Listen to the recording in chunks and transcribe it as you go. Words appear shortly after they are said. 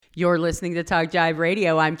You're listening to Talk Jive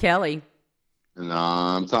Radio. I'm Kelly. And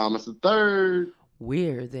I'm Thomas the Third.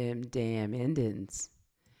 We're them damn Indians.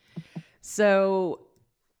 So,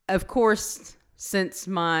 of course, since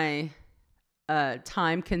my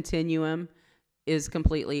time continuum is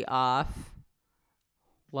completely off,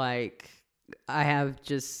 like I have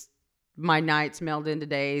just my nights meld into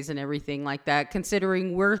days and everything like that,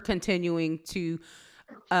 considering we're continuing to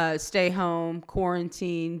stay home,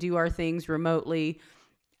 quarantine, do our things remotely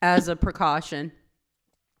as a precaution.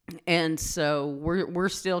 And so we're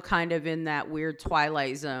still kind of in that weird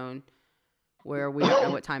twilight zone where we don't know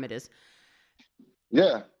what time it is.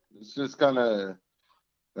 Yeah, it's just kind of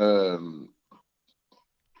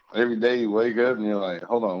every day you wake up and you're like,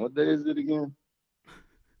 hold on, what day is it again?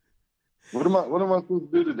 What am I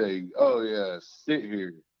supposed to do today? Oh yeah, sit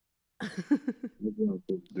here. What am I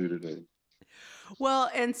supposed to do today? Well,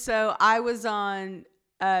 and so I was on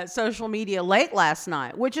social media late last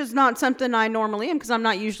night, which is not something I normally am because I'm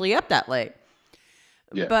not usually up that late.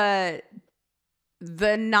 Yeah. But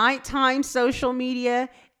the nighttime social media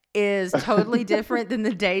is totally different than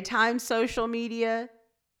the daytime social media.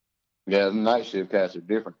 Yeah, the night shift cats are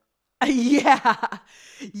different. Yeah.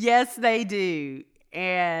 Yes, they do.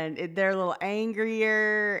 And they're a little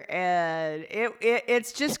angrier, and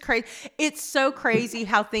it's just crazy. It's so crazy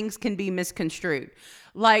how things can be misconstrued.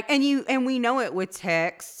 Like, and we know it with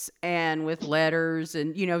texts and with letters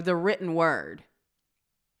and, the written word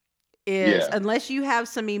is, unless you have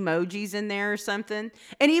some emojis in there or something,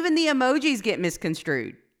 and even the emojis get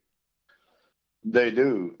misconstrued. They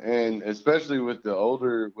do. And especially with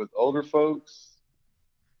older folks,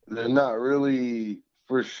 they're not really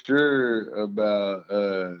for sure about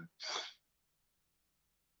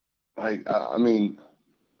I mean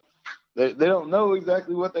they don't know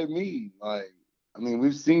exactly what they mean. Like, I mean,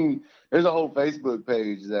 we've seen there's a whole Facebook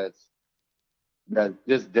page that's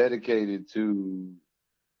just dedicated to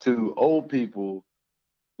old people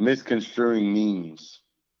misconstruing memes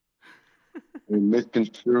and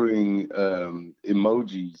misconstruing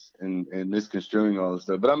emojis and misconstruing all this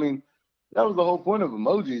stuff. But I mean, that was the whole point of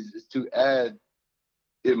emojis, is to add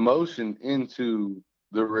emotion into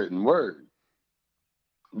the written word,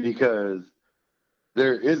 because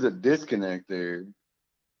there is a disconnect there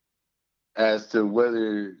as to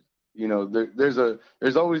whether,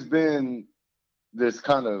 there's always been this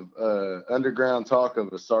kind of underground talk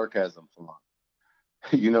of a sarcasm font.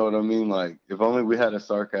 You know what I mean? Like, if only we had a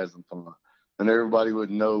sarcasm font, then everybody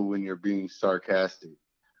would know when you're being sarcastic,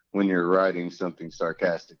 when you're writing something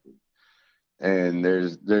sarcastically. And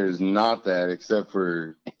there's not that, except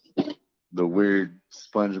for the weird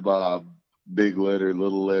SpongeBob big letter,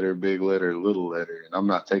 little letter, big letter, little letter. And I'm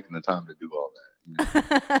not taking the time to do all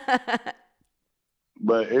that.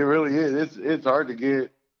 But it really is. It's hard to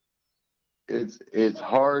get. It's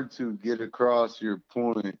hard to get across your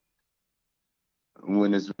point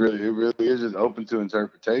when it really is just open to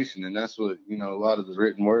interpretation, and that's what a lot of the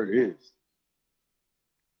written word is.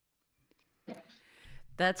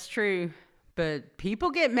 That's true. But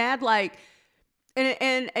people get mad, like,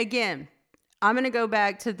 and again, I'm going to go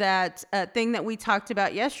back to that thing that we talked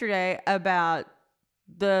about yesterday about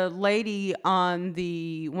the lady on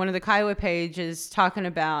one of the Kiowa pages talking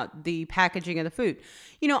about the packaging of the food.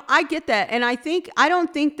 I get that. And I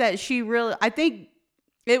don't think that I think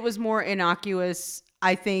it was more innocuous.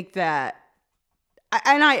 I think that,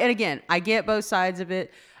 and again, I get both sides of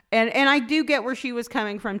it. And I do get where she was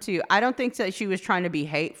coming from too. I don't think that she was trying to be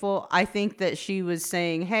hateful. I think that she was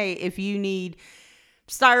saying, hey, if you need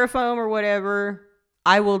styrofoam or whatever,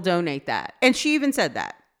 I will donate that. And she even said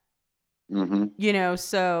that. Mm-hmm.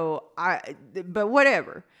 But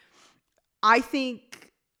whatever. I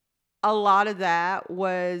think a lot of that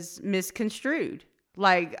was misconstrued.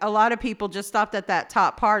 Like, a lot of people just stopped at that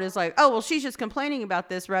top part as like, oh, well, she's just complaining about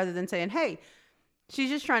this, rather than saying, hey, she's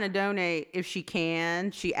just trying to donate if she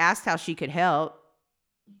can. She asked how she could help,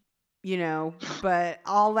 but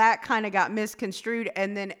all that kind of got misconstrued,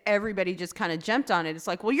 and then everybody just kind of jumped on it. It's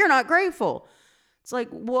like, well, you're not grateful. It's like,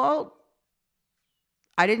 well,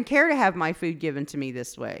 I didn't care to have my food given to me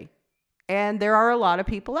this way. And there are a lot of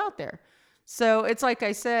people out there. So it's like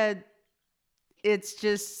I said, it's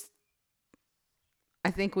just,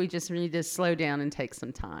 I think we just need to slow down and take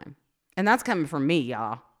some time. And that's coming from me,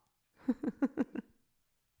 y'all.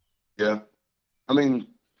 Yeah. I mean,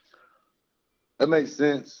 that makes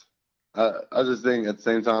sense. I just think at the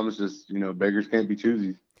same time, it's just, beggars can't be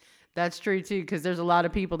choosy. That's true too, because there's a lot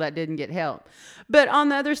of people that didn't get help. But on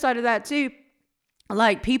the other side of that too,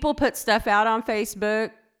 like, people put stuff out on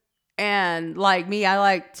Facebook, and like me, I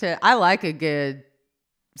like a good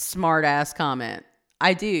smart ass comment.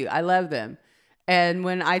 I do. I love them. And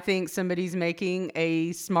when I think somebody's making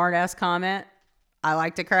a smart ass comment, I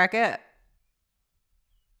like to crack it,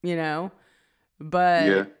 you know? But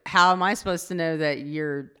Yeah. how am I supposed to know that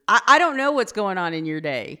I don't know what's going on in your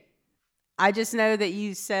day. I just know that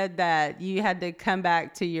you said that you had to come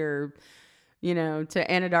back to your, to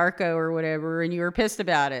Anadarko or whatever, and you were pissed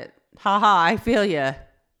about it. Haha, I feel ya.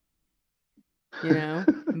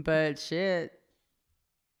 But shit,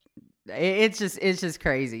 it's just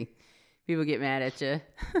crazy. People get mad at you.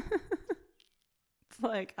 It's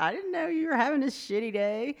like, I didn't know you were having a shitty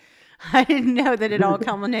day. I didn't know that it all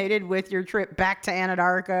culminated with your trip back to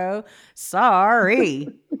Anadarko. Sorry.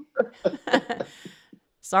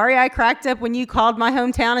 Sorry I cracked up when you called my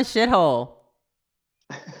hometown a shithole.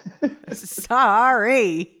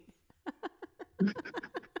 Sorry.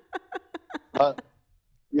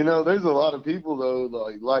 There's a lot of people though,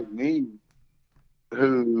 like me,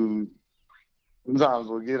 who sometimes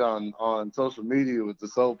will get on social media with the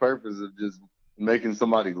sole purpose of just making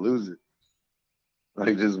somebody lose it.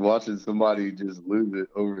 Like just watching somebody just lose it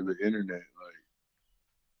over the internet.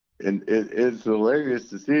 And it's hilarious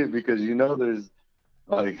to see it because there's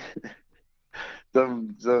like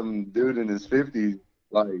some dude in his 50s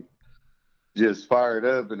like just fired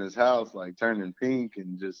up in his house, like turning pink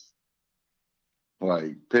and just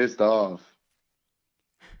like pissed off.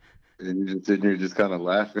 And you're just sitting here just kind of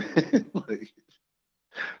laughing. Like,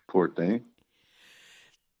 poor thing.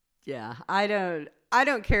 Yeah, I don't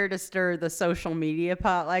care to stir the social media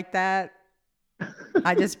pot like that.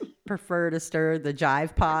 I just prefer to stir the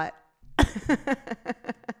jive pot. I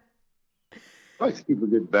like to keep a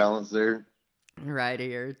good balance there. Right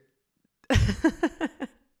here.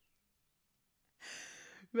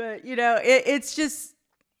 But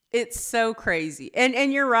it's so crazy.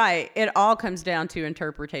 And you're right. It all comes down to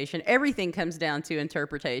interpretation. Everything comes down to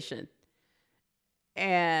interpretation.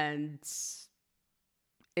 And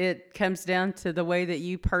it comes down to the way that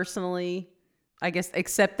you personally, I guess,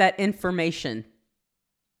 accept that information.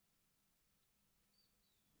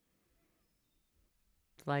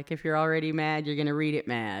 Like if you're already mad, you're going to read it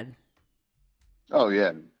mad. Oh,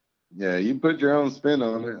 yeah. Yeah, you put your own spin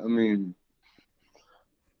on it. I mean,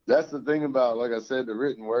 that's the thing about, like I said, the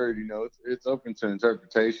written word, it's open to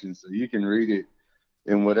interpretation. So you can read it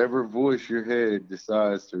in whatever voice your head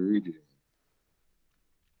decides to read it.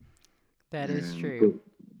 That is true.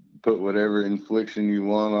 Put whatever infliction you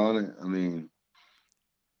want on it. I mean,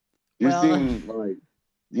 seem like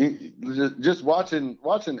you just watching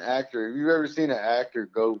actor. Have you ever seen an actor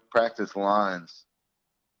go practice lines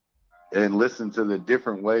and listen to the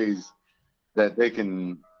different ways that they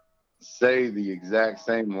can say the exact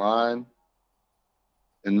same line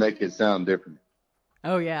and make it sound different?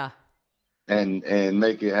 Oh yeah. And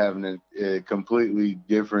make it have a completely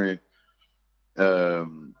different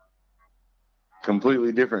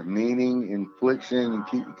meaning, infliction,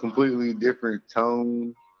 completely different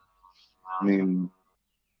tone. I mean,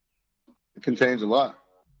 it can change a lot.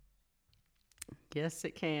 Yes,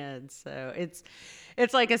 it can. So it's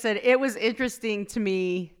like I said, it was interesting to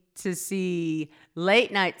me to see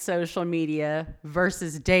late night social media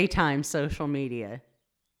versus daytime social media.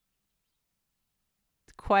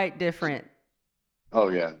 It's quite different. Oh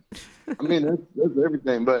yeah. I mean, that's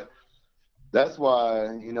everything, but that's why,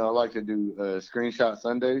 I like to do screenshot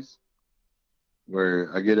Sundays,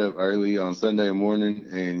 where I get up early on Sunday morning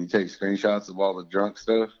and you take screenshots of all the drunk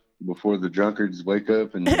stuff before the drunkards wake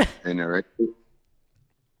up and they're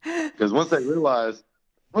because once they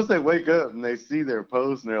wake up and they see their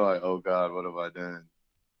post and they're like, oh God, what have I done?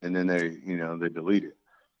 And then they delete it.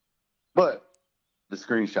 But the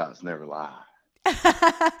screenshots never lie.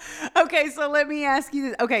 Okay, so let me ask you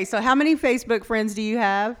this. Okay, so how many Facebook friends do you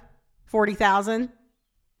have? 40,000?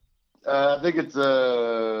 I think it's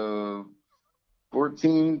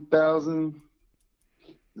 14,000.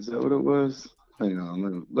 Is that what it was? Hang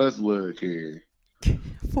on, let's look here.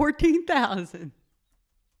 14,000.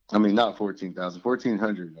 I mean, not 14,000,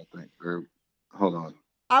 1,400, I think. Or hold on.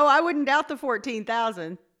 Oh, I wouldn't doubt the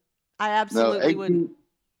 14,000. I absolutely wouldn't.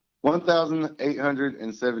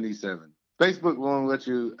 1,877. Facebook will only let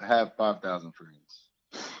you have 5,000 friends,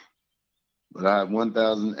 but I have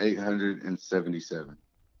 1,877.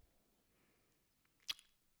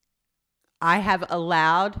 I have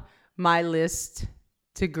allowed my list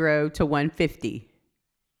to grow to 150.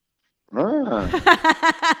 I'm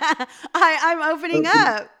opening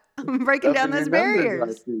up. I'm breaking down those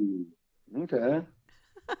barriers. Okay.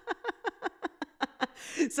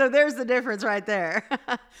 So there's the difference right there.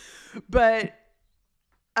 But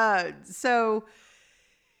so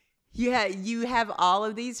you have all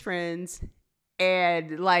of these friends,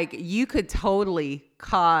 And like you could totally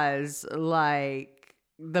cause like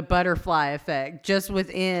the butterfly effect just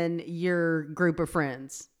within your group of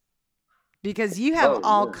friends. Because you have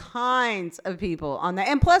all kinds of people on that.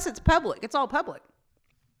 And plus it's public. It's all public.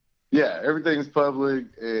 Yeah, everything's public,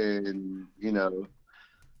 and you know,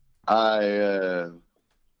 I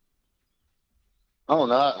don't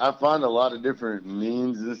know. I find a lot of different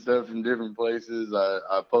memes and stuff from different places.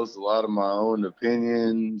 I post a lot of my own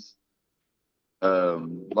opinions. A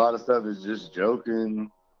lot of stuff is just joking,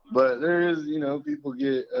 but there is, you know, people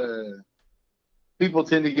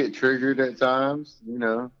tend to get triggered at times. You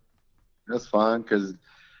know, that's fine because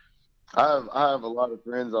I have a lot of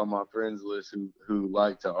friends on my friends list who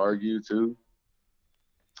like to argue too.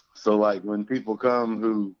 So like when people come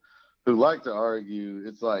who like to argue,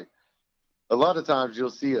 it's like a lot of times you'll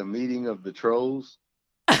see a meeting of the trolls.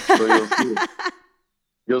 So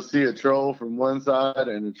you'll see a troll from one side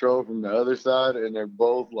and a troll from the other side, and they're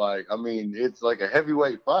both like, I mean, it's like a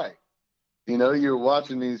heavyweight fight. You know, you're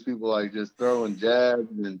watching these people like just throwing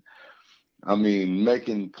jabs and I mean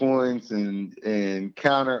making points and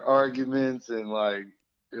counter arguments, and like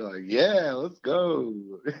you're like, yeah, let's go.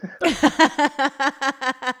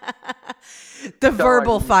 The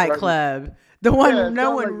verbal fight club. The one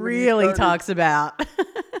no one really talks about.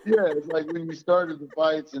 Yeah, it's like when you started the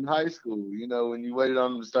fights in high school, you know, when you waited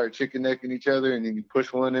on them to start chicken necking each other and then you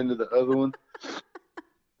push one into the other one.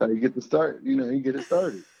 How you get the start, you know, you get it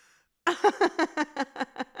started.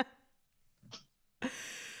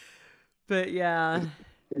 But yeah.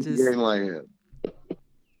 It's a game like that.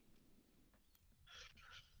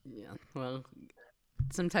 Yeah, well,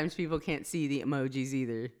 sometimes people can't see the emojis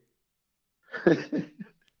either.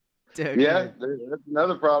 Okay. Yeah, that's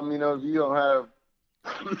another problem. You know, if you don't have,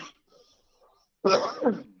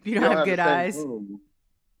 you don't have good eyes. Phone.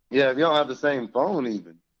 Yeah, if you don't have the same phone,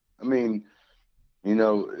 even. I mean, you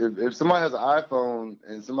know, if somebody has an iPhone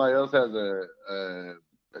and somebody else has a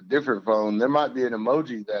different phone, there might be an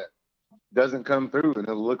emoji that doesn't come through, and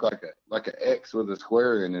it'll look like an X with a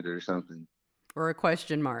square in it or something, or a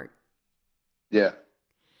question mark. Yeah.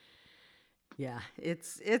 Yeah,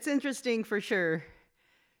 it's interesting for sure.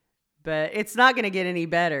 But it's not going to get any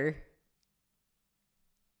better.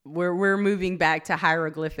 We're moving back to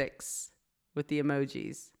hieroglyphics with the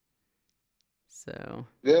emojis. So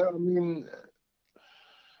yeah, I mean,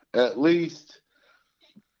 at least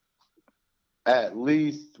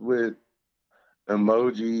with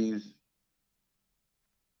emojis,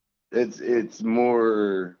 it's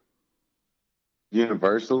more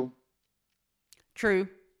universal. True.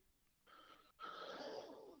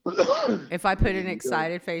 If I put an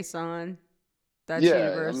excited face on, that's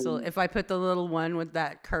universal. I mean, if I put the little one with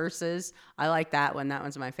that curses, I like that one. That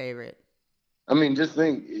one's my favorite. I mean, just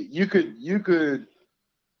think, you could,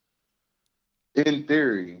 in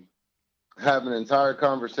theory, have an entire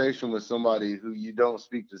conversation with somebody who you don't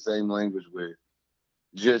speak the same language with,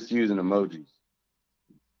 just using emojis.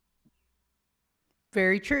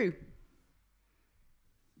 Very true.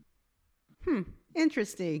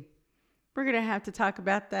 Interesting. We're going to have to talk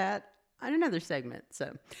about that on another segment.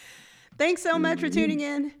 So thanks so much for tuning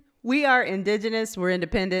in. We are Indigenous. We're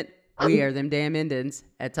independent. We are them damn Indians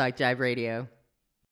at Talk Jive Radio.